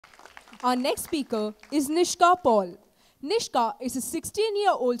Our next speaker is Nishka Paul. Nishka is a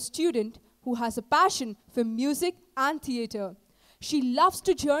 16-year-old student who has a passion for music and theatre. She loves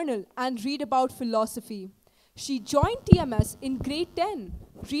to journal and read about philosophy. She joined TMS in grade 10,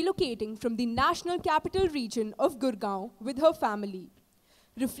 relocating from the National Capital Region of Gurgaon with her family.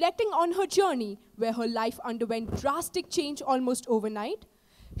 Reflecting on her journey, where her life underwent drastic change almost overnight,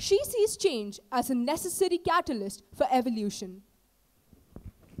 she sees change as a necessary catalyst for evolution.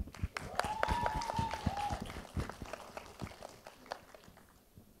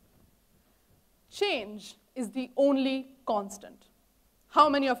 Change is the only constant. How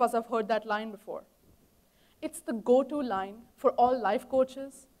many of us have heard that line before? It's the go-to line for all life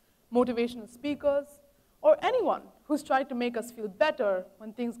coaches, motivational speakers, or anyone who's tried to make us feel better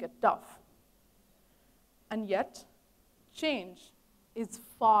when things get tough. And yet, change is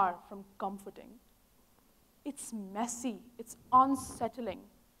far from comforting. It's messy, it's unsettling,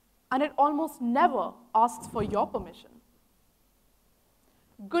 and it almost never asks for your permission.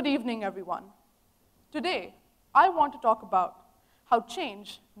 Good evening, everyone. Today, I want to talk about how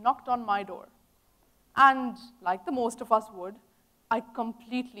change knocked on my door. And like the most of us would, I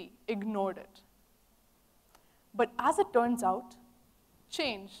completely ignored it. But as it turns out,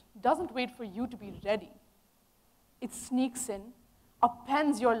 change doesn't wait for you to be ready. It sneaks in,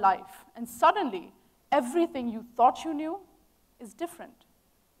 upends your life, and suddenly, everything you thought you knew is different.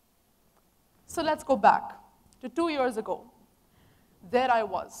 So let's go back to 2 years ago. There I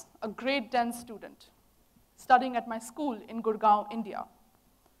was, a grade 10 student, studying at my school in Gurgaon, India.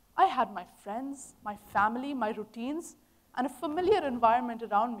 I had my friends, my family, my routines, and a familiar environment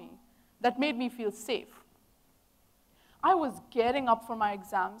around me that made me feel safe. I was gearing up for my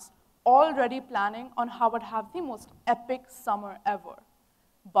exams, already planning on how I'd have the most epic summer ever.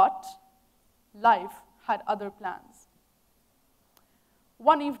 But life had other plans.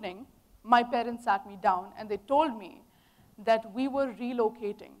 One evening, my parents sat me down and they told me that we were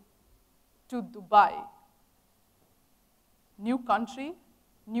relocating to Dubai. New country,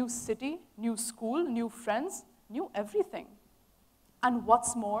 new city, new school, new friends, new everything. And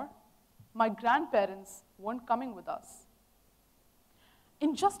what's more, my grandparents weren't coming with us.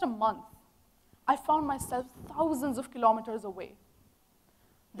 In just a month, I found myself thousands of kilometers away.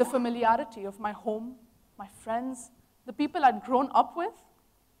 The familiarity of my home, my friends, the people I'd grown up with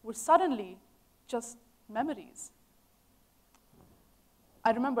were suddenly just memories. I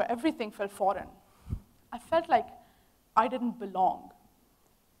remember everything felt foreign. I felt like I didn't belong.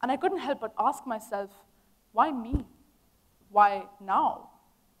 And I couldn't help but ask myself, why me? Why now?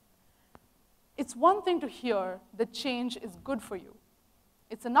 It's one thing to hear that change is good for you.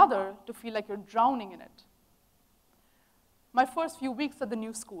 It's another to feel like you're drowning in it. My first few weeks at the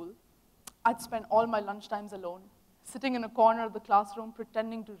new school, I'd spend all my lunchtimes alone, sitting in a corner of the classroom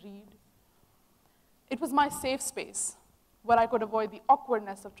pretending to read. It was my safe space, where I could avoid the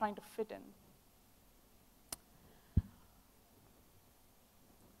awkwardness of trying to fit in.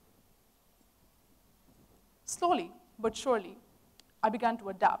 Slowly but surely, I began to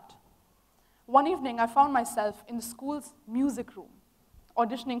adapt. One evening, I found myself in the school's music room,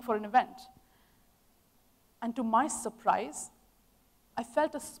 auditioning for an event. And to my surprise, I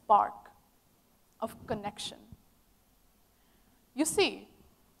felt a spark of connection. You see,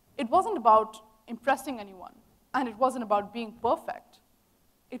 it wasn't about impressing anyone, and it wasn't about being perfect.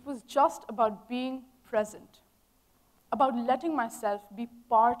 It was just about being present, about letting myself be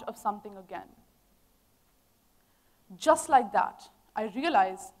part of something again. Just like that, I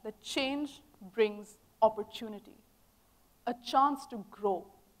realized that change brings opportunity, a chance to grow.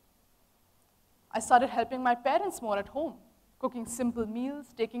 I started helping my parents more at home, cooking simple meals,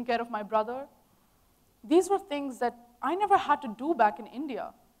 taking care of my brother. These were things that I never had to do back in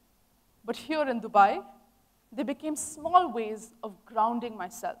India. But here in Dubai, they became small ways of grounding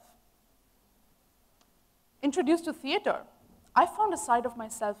myself. Introduced to theater, I found a side of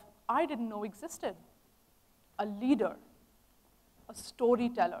myself I didn't know existed. A leader, a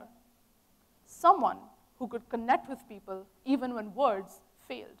storyteller, someone who could connect with people even when words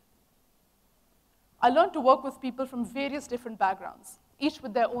failed. I learned to work with people from various different backgrounds, each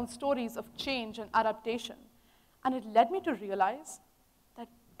with their own stories of change and adaptation. And it led me to realize that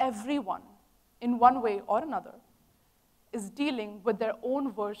everyone, in one way or another, is dealing with their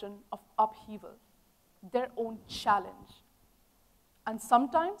own version of upheaval, their own challenge. And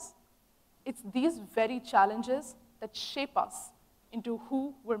sometimes, it's these very challenges that shape us into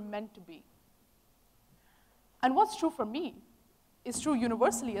who we're meant to be. And what's true for me is true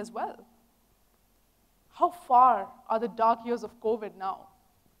universally as well. How far are the dark years of COVID now?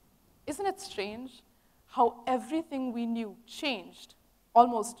 Isn't it strange how everything we knew changed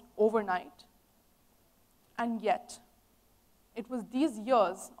almost overnight. And yet, it was these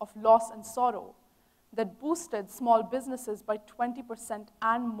years of loss and sorrow that boosted small businesses by 20%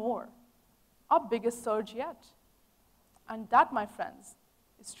 and more, our biggest surge yet. And that, my friends,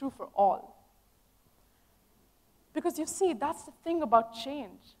 is true for all. Because you see, that's the thing about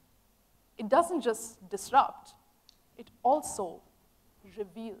change. It doesn't just disrupt, it also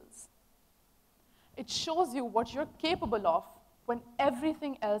reveals. It shows you what you're capable of when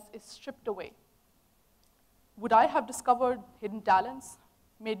everything else is stripped away. Would I have discovered hidden talents,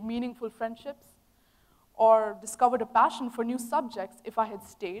 made meaningful friendships, or discovered a passion for new subjects if I had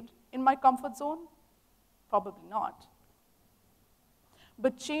stayed in my comfort zone? Probably not.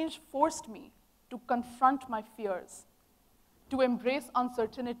 But change forced me to confront my fears, to embrace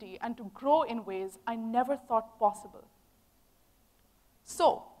uncertainty, and to grow in ways I never thought possible.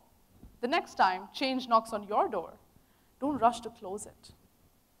 So, the next time change knocks on your door, don't rush to close it.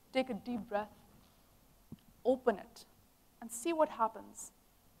 Take a deep breath, open it, and see what happens.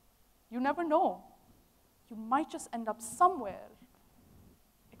 You never know. You might just end up somewhere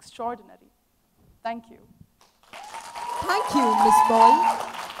extraordinary. Thank you. Thank you, Ms. Paul.